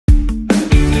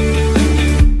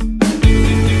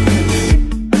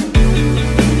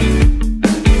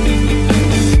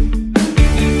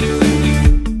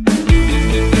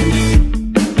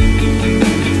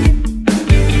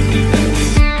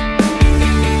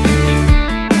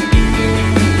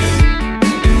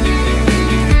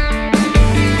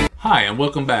and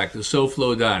welcome back to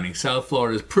SoFloDining, South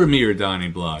Florida's premier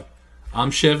dining blog. I'm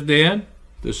Chef Dan.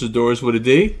 This is Doris with a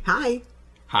D. Hi.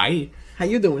 Hi. How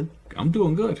you doing? I'm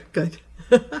doing good. Good.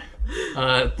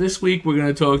 This week we're going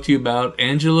to talk to you about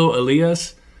Angelo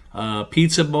Elia's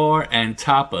Pizza Bar and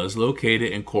Tapas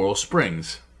located in Coral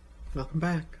Springs. Welcome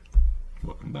back.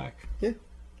 Welcome back. Yeah.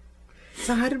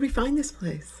 So how did we find this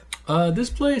place? This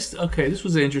place, okay, this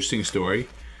was an interesting story.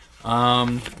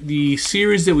 The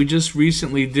series that we just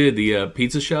recently did, the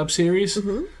Pizza Shop series,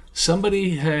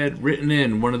 somebody had written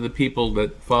in, one of the people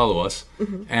that follow us,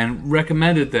 and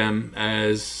recommended them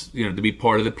as, to be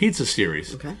part of the pizza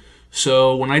series. Okay.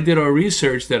 So when I did our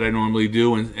research that I normally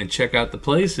do and check out the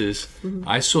places,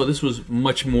 I saw this was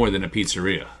much more than a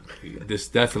pizzeria. This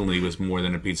definitely was more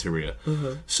than a pizzeria.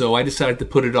 So I decided to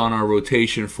put it on our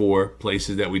rotation for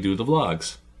places that we do the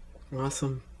vlogs.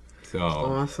 Awesome. So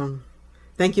awesome.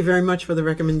 Thank you very much for the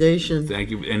recommendation.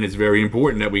 Thank you. And it's very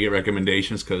important that we get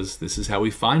recommendations because this is how we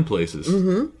find places.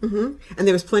 And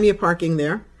there was plenty of parking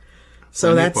there.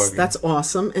 So that's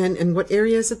awesome. And what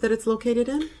area is it that it's located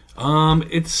in?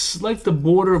 It's like the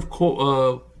border of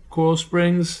Coral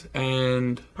Springs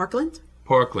and Parkland?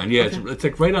 Parkland. Yeah, Okay. it's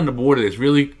like right on the border. It's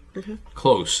really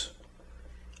close.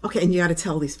 Okay, and you got to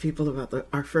tell these people about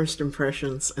our first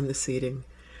impressions and the seating.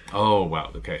 Oh,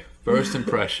 wow. Okay. First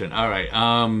impression. All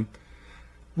right.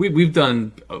 We've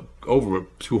done over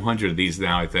 200 of these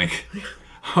now, I think.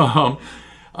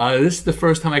 This is the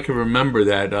first time I can remember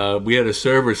that we had a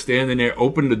server standing there,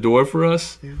 opened the door for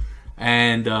us,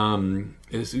 and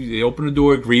they opened the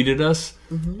door, greeted us,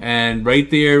 and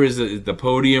right there is the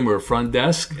podium or front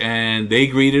desk, and they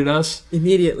greeted us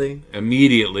Immediately.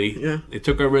 Yeah. They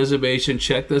took our reservation,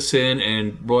 checked us in,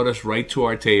 and brought us right to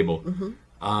our table.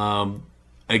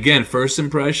 Again, first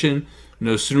impression,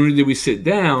 no sooner did we sit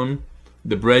down,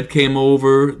 the bread came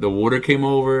over, the water came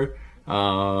over,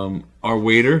 our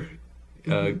waiter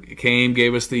came,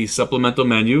 gave us the supplemental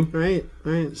menu. Right.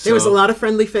 So, there was a lot of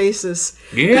friendly faces.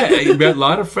 Yeah, a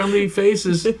lot of friendly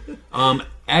faces.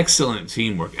 Excellent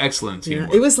teamwork. Yeah,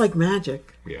 it was like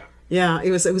magic. Yeah. Yeah,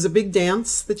 it was a big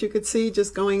dance that you could see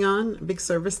just going on, a big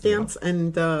service dance,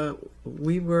 and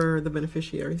we were the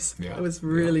beneficiaries. Yeah. It was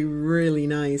really, really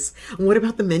nice. And what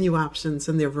about the menu options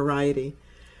and their variety?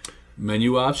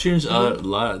 Menu options,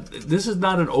 this is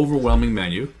not an overwhelming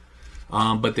menu,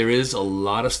 but there is a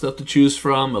lot of stuff to choose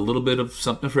from, a little bit of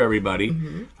something for everybody.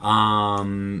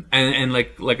 And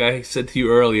like I said to you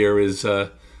earlier, is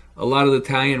a lot of the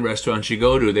Italian restaurants you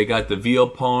go to, they got the veal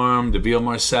parm, the veal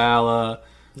marsala,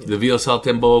 the veal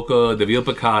saltimbocca, the veal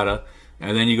piccata,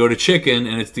 and then you go to chicken,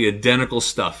 and it's the identical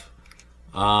stuff.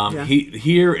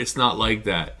 Here, it's not like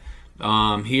that.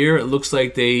 Here, it looks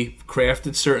like they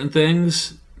crafted certain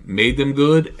things, made them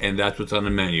good, and that's what's on the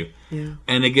menu. Yeah.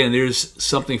 And again, there's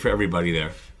something for everybody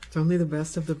there. It's only the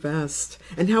best of the best.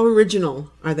 And how original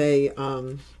are they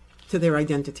to their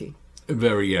identity?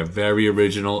 Very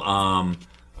original.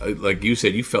 Like you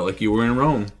said, you felt like you were in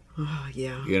Rome. Oh,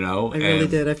 yeah. I really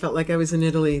did. I felt like I was in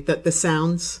Italy. The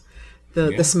sounds,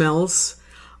 the smells,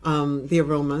 the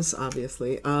aromas,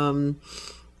 obviously.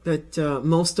 But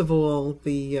most of all,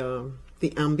 the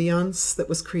ambiance that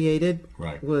was created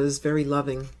was very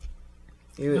loving.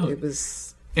 It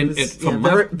was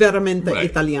veramente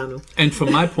Italiano. And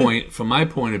from my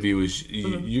point of view, is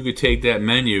you could take that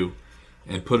menu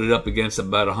and put it up against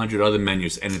about 100 other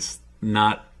menus, and it's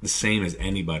not the same as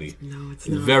anybody. No, it's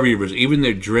not. Very original. Even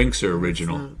their drinks are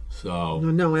original. So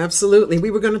no, absolutely. We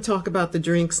were going to talk about the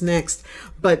drinks next,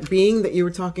 but being that you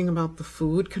were talking about the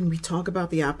food, can we talk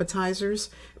about the appetizers?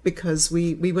 Because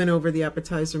we went over the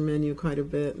appetizer menu quite a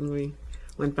bit, and we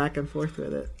went back and forth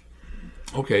with it.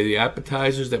 Okay, the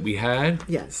appetizers that we had.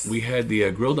 Yes. We had the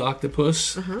grilled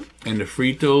octopus and the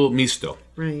frito misto.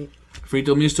 Right.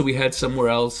 Frito misto we had somewhere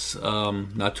else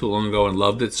not too long ago and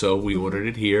loved it, so we ordered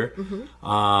it here.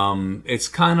 It's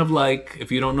kind of like,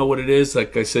 if you don't know what it is,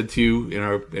 like I said to you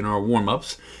in our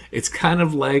warm-ups, it's kind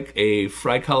of like a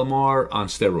fried calamar on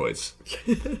steroids.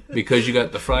 Because you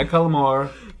got the fried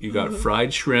calamar, you got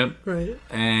fried shrimp,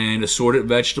 and assorted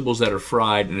vegetables that are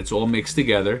fried, and it's all mixed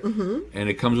together. And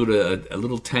it comes with a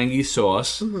little tangy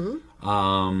sauce.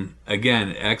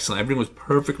 Again, excellent. Everything was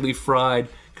perfectly fried.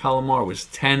 Calamar was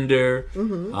tender.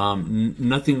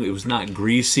 Nothing. It was not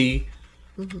greasy.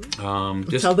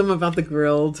 Just tell them about the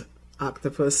grilled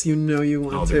octopus. You know you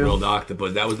want to. The grilled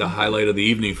octopus. That was the highlight of the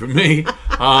evening for me.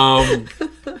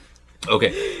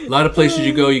 Okay, a lot of places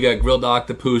you go, you got grilled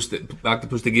octopus.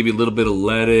 Octopus, they give you a little bit of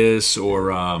lettuce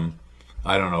or I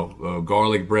don't know,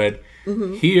 garlic bread.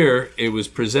 Here, it was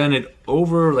presented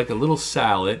over like a little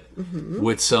salad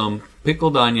with some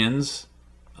pickled onions,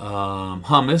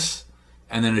 hummus,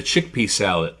 and then a chickpea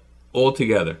salad all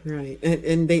together. Right.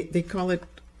 And they call it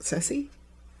sessi?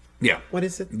 Yeah. What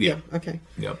is it? Yeah. Okay.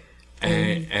 Yep.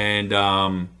 And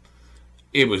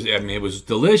it was, I mean, it was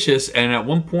delicious. And at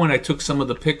one point, I took some of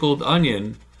the pickled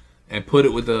onion and put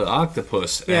it with the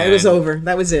octopus. Yeah, it was over.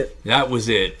 That was it. That was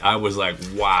it. I was like,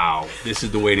 wow, this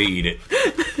is the way to eat it.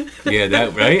 Yeah,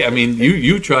 that right. I mean,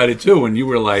 you tried it too, and you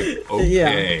were like,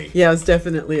 okay. Yeah, it was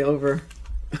definitely over.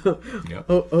 Yep.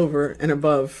 Over and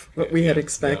above what we had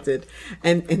expected.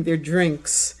 Yep. And their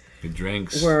drinks. The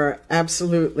drinks were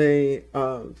absolutely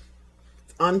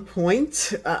on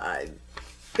point.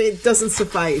 It doesn't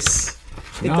suffice.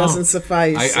 It doesn't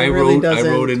suffice. I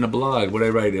wrote in the blog. What did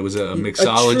I write? It was a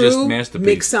mixologist masterpiece.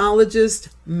 Mixologist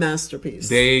masterpiece.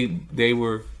 They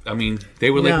were. I mean,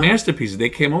 they were like masterpieces. They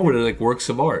came over to like works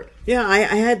of art. Yeah, I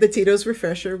had the Tito's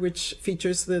Refresher, which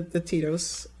features the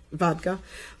Tito's vodka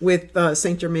with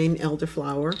Saint Germain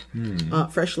elderflower,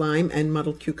 fresh lime, and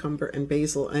muddled cucumber and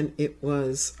basil, and it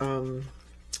was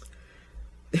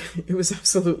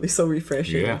absolutely so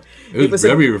refreshing. Yeah, it was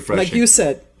very refreshing. Like you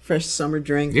said, fresh summer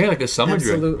drink. Yeah, like a summer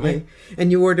drink. Absolutely. Right?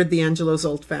 And you ordered the Angelo's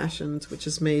Old Fashioned, which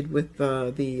is made with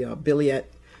the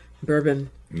Billiet bourbon.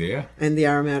 Yeah. And the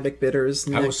aromatic bitters.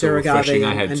 That was so refreshing.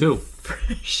 I had two.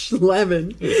 Fresh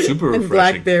lemon. It was super refreshing. And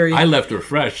blackberry. I left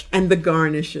refreshed. And the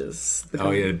garnishes.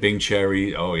 The Bing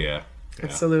cherry. Oh, yeah.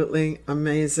 Absolutely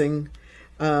amazing.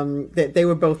 They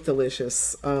were both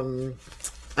delicious. I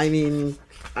mean,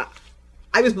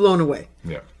 I was blown away.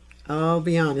 Yeah. I'll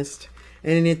be honest.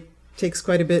 And it takes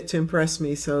quite a bit to impress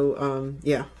me. So,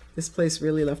 yeah, this place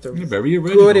really left a very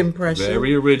original. Good impression.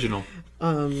 Very original.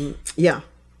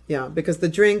 Yeah, because the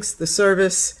drinks, the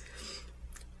service,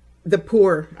 the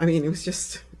pour, I mean, it was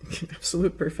just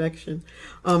absolute perfection.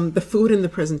 The food and the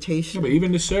presentation. Yeah, but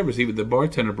even the service, even the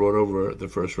bartender brought over the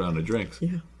first round of drinks.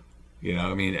 Yeah. You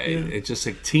know, I mean, it's just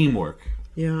like teamwork.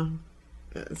 Yeah.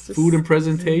 It's just, food and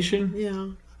presentation. Yeah.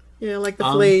 Yeah, like the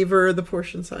flavor, the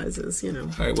portion sizes, you know.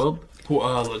 All right, well,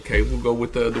 okay, we'll go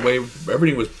with the way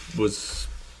everything was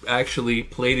actually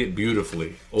plated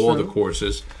beautifully, all the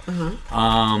courses.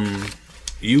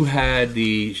 You had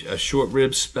the short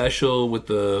rib special with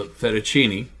the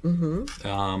fettuccine,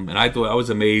 and I thought I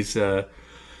was amazed at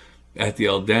the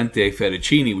al dente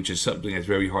fettuccine, which is something that's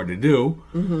very hard to do.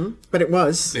 But it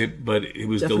was. But it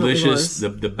was delicious.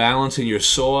 The balance in your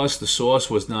sauce. The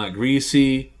sauce was not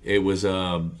greasy. It was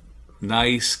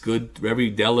nice, good,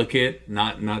 very delicate,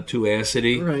 not too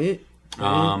acidy. Right.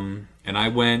 And I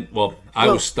went. I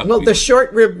was stuck. Well, the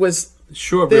short rib was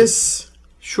short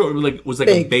rib was like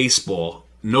a baseball.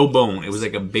 No bone. It was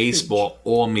like a baseball,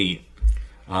 all meat.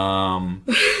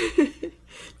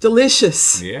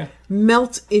 Delicious. Yeah.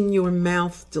 Melt in your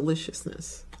mouth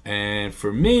deliciousness. And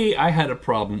for me, I had a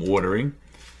problem ordering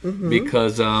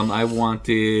because I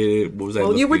wanted. What was I? Well,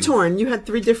 looking? you were torn. You had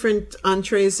 3 different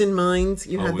entrees in mind.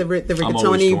 You had the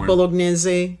rigatoni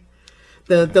bolognese,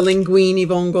 the linguine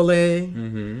vongole,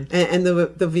 and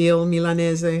the veal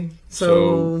milanese.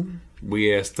 So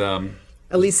we asked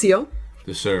Alicio,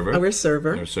 the server, our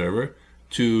server,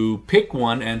 to pick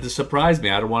one and to surprise me.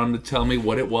 I don't want him to tell me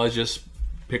what it was. Just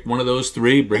pick one of those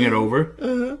 3, bring it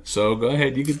over. So go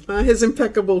ahead. You can. His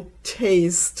impeccable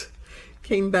taste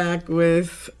came back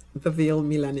with the veal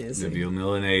milanese. The veal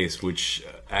milanese, which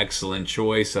excellent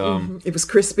choice. It was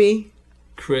crispy,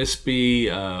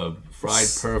 fried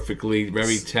perfectly,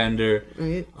 very tender.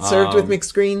 Right. Served with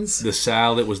mixed greens. The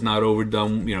salad was not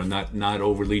overdone, not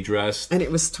overly dressed. And it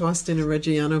was tossed in a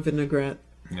Reggiano vinaigrette.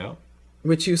 Yeah.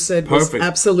 Which you said was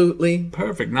absolutely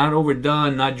perfect. Not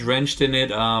overdone, not drenched in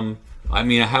it. I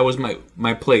mean, how was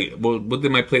my plate? What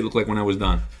did my plate look like when I was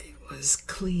done? It was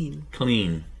clean.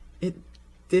 Clean. It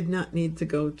did not need to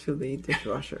go to the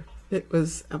dishwasher. It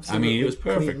was absolutely it was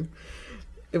perfect. Clean.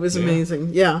 It was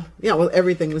amazing. Yeah. Well,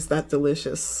 everything was that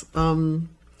delicious. And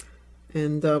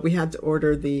we had to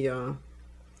order the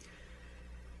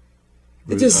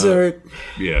dessert.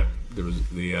 There was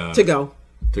the to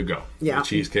go. Yeah, the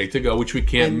cheesecake to go, which we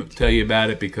can't tell you about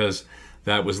it because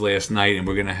that was last night, and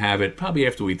we're gonna have it probably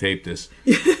after we tape this.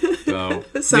 So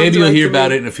maybe you'll hear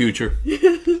about it in the future.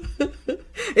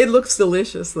 It looks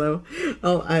delicious, though.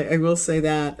 I will say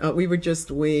that we were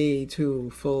just way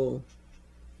too full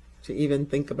to even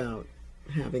think about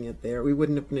having it there. We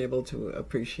wouldn't have been able to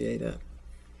appreciate it.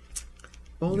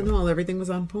 All in all, everything was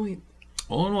on point.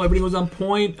 All in all, everything was on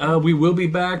point. We will be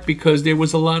back because there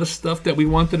was a lot of stuff that we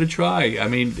wanted to try. I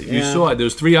mean, you saw it.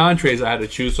 There's 3 entrees I had to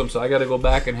choose from, so I got to go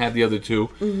back and have the other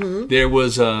 2. There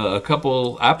was a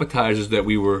couple appetizers that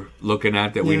we were looking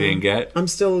at that we didn't get. I'm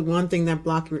still wanting that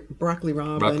broccoli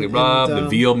rabe. The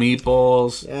veal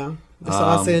meatballs. Yeah, the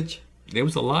sausage. there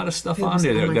was a lot of stuff It on was-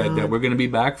 there oh my that God. we're going to be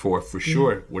back for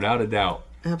sure, without a doubt.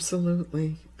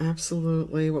 Absolutely.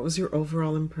 Absolutely. What was your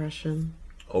overall impression?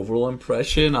 Overall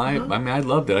impression, I mean, I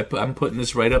loved it. I'm putting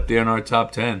this right up there in our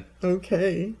top 10.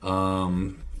 Okay.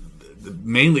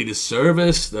 Mainly the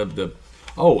service, and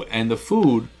the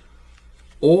food.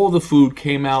 All the food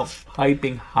came out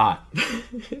piping hot.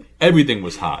 Everything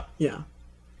was hot. Yeah.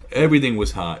 Everything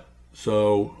was hot.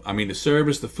 So, I mean, the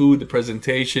service, the food, the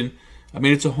presentation. I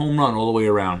mean, it's a home run all the way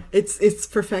around. It's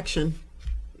perfection.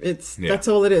 That's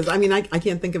all it is. I mean, I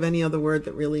can't think of any other word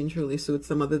that really and truly suits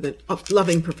them other than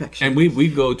loving perfection. And we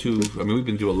go to, I mean, we've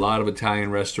been to a lot of Italian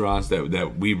restaurants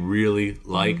that we really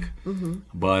like. Mm-hmm.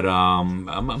 But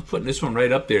I'm putting this one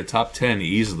right up there, top 10,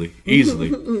 easily.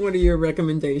 What are your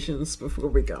recommendations before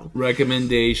we go?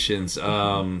 Recommendations,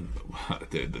 the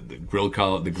grilled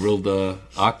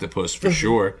octopus for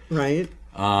sure. Right.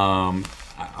 I'm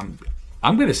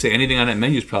going to say anything on that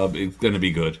menu is probably going to be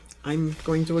good. I'm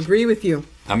going to agree with you.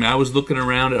 I mean, I was looking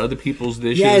around at other people's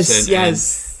dishes,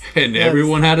 and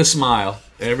everyone had a smile.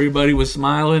 Everybody was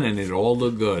smiling, and it all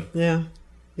looked good. Yeah,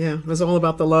 it was all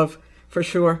about the love, for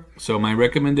sure. So my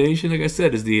recommendation, like I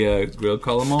said, is the grilled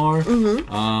calamar.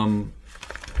 Mm-hmm.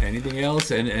 Anything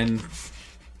else, and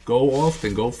go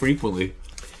often, go frequently,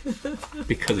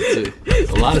 because it's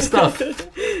a lot of stuff.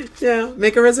 Yeah,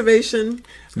 make a reservation.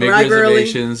 Make arrive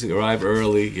reservations. early. Arrive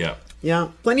early. Yeah. Yeah,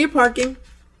 plenty of parking.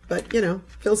 But,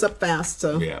 fills up fast,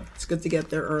 so yeah. It's good to get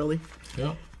there early.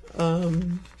 Yeah.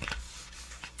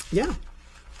 Yeah.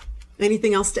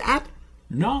 Anything else to add?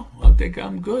 No, I think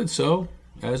I'm good. So,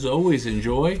 as always,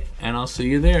 enjoy, and I'll see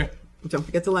you there. Don't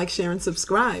forget to like, share, and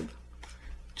subscribe.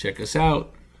 Check us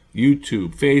out.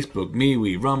 YouTube, Facebook,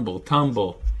 MeWe, Rumble,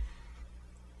 Tumble.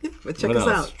 Yeah, but check what us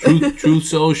else? out. Truth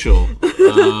Social.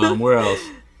 Where else?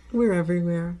 We're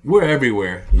everywhere. We're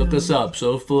everywhere. Yeah. Look us up,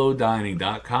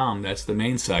 SoFloDining.com. That's the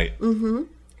main site.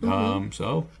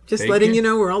 So just letting you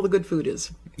know where all the good food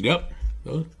is. Yep.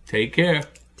 So take care.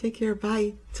 Take care.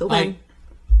 Bye. Till Bye. then.